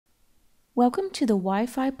Welcome to the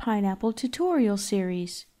Wi-Fi Pineapple tutorial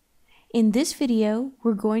series. In this video,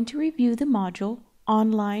 we're going to review the module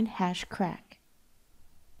Online Hash Crack.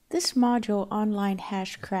 This module, Online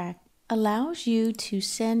Hash Crack, allows you to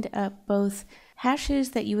send up both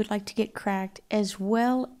hashes that you would like to get cracked as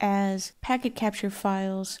well as packet capture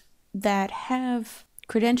files that have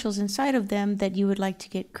credentials inside of them that you would like to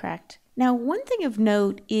get cracked. Now, one thing of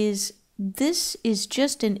note is this is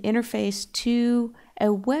just an interface to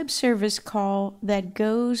a web service call that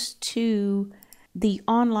goes to the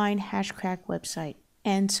online hashcrack website.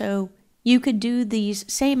 And so you could do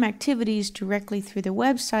these same activities directly through the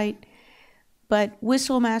website, but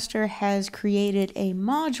Whistlemaster has created a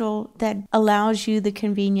module that allows you the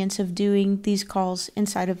convenience of doing these calls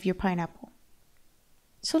inside of your Pineapple.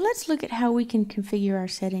 So let's look at how we can configure our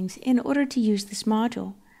settings in order to use this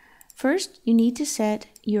module. First, you need to set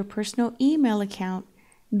your personal email account.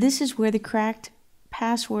 This is where the cracked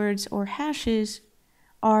passwords or hashes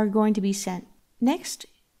are going to be sent. Next,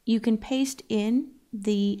 you can paste in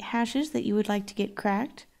the hashes that you would like to get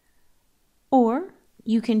cracked, or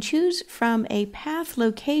you can choose from a path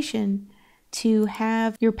location to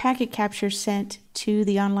have your packet capture sent to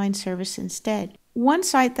the online service instead. One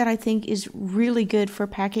site that I think is really good for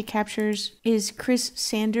packet captures is Chris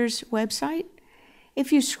Sanders' website.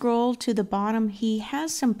 If you scroll to the bottom, he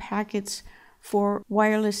has some packets for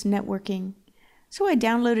wireless networking. So I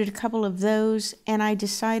downloaded a couple of those and I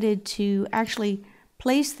decided to actually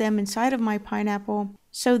place them inside of my Pineapple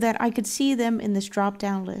so that I could see them in this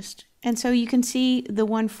drop-down list. And so you can see the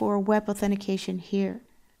one for web authentication here.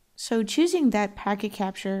 So choosing that packet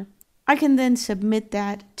capture, I can then submit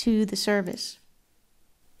that to the service.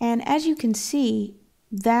 And as you can see,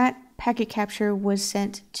 that packet capture was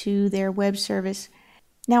sent to their web service.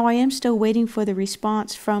 Now I am still waiting for the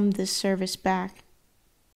response from this service back.